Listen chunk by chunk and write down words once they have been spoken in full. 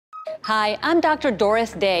Hi, I'm Dr.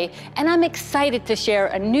 Doris Day, and I'm excited to share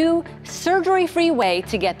a new surgery-free way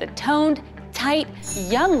to get the toned, tight,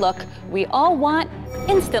 young look we all want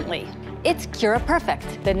instantly. It's Cura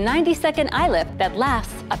Perfect, the 90-second eye lift that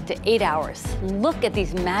lasts up to 8 hours. Look at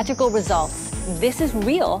these magical results. This is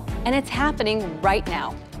real, and it's happening right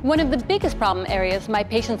now. One of the biggest problem areas my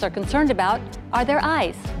patients are concerned about are their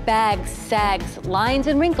eyes. Bags, sags, lines,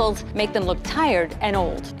 and wrinkles make them look tired and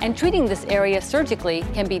old. And treating this area surgically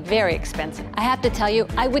can be very expensive. I have to tell you,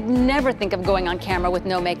 I would never think of going on camera with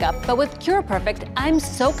no makeup, but with Cura Perfect, I'm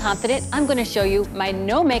so confident I'm going to show you my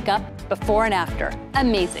no makeup before and after.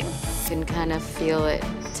 Amazing. You can kind of feel it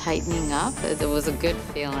tightening up. It was a good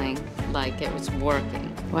feeling, like it was working.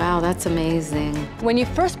 Wow, that's amazing. When you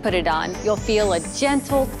first put it on, you'll feel a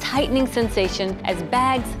gentle, tightening sensation as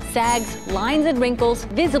bags, sags, lines, and wrinkles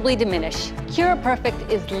visibly diminish. Cura Perfect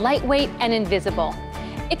is lightweight and invisible.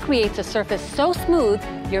 It creates a surface so smooth,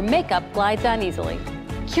 your makeup glides on easily.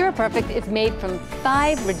 Cura Perfect is made from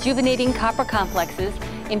 5 rejuvenating copper complexes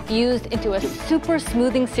infused into a super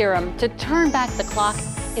smoothing serum to turn back the clock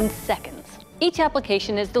in seconds. Each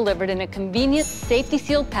application is delivered in a convenient,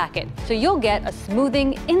 safety-sealed packet, so you'll get a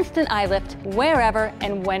smoothing, instant eye lift wherever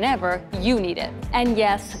and whenever you need it. And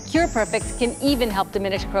yes, Cura Perfect can even help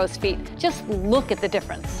diminish crow's feet. Just look at the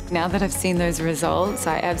difference. Now that I've seen those results,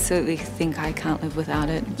 I absolutely think I can't live without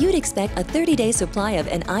it. You'd expect a 30-day supply of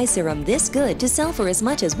an eye serum this good to sell for as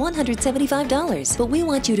much as $175, but we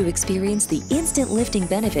want you to experience the instant lifting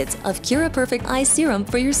benefits of Cura Perfect Eye Serum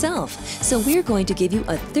for yourself. So we're going to give you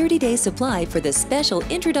a 30-day supply for the special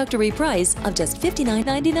introductory price of just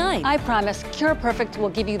 $59.99. I promise Cura Perfect will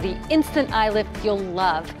give you the instant eye lift you'll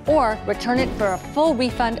love, or return it for a full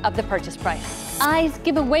refund of the purchase price. Eyes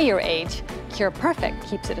give away your age. Cura Perfect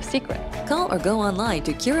keeps it a secret. Call or go online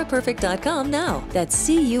to curaperfect.com now. That's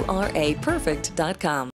CURAPerfect.com.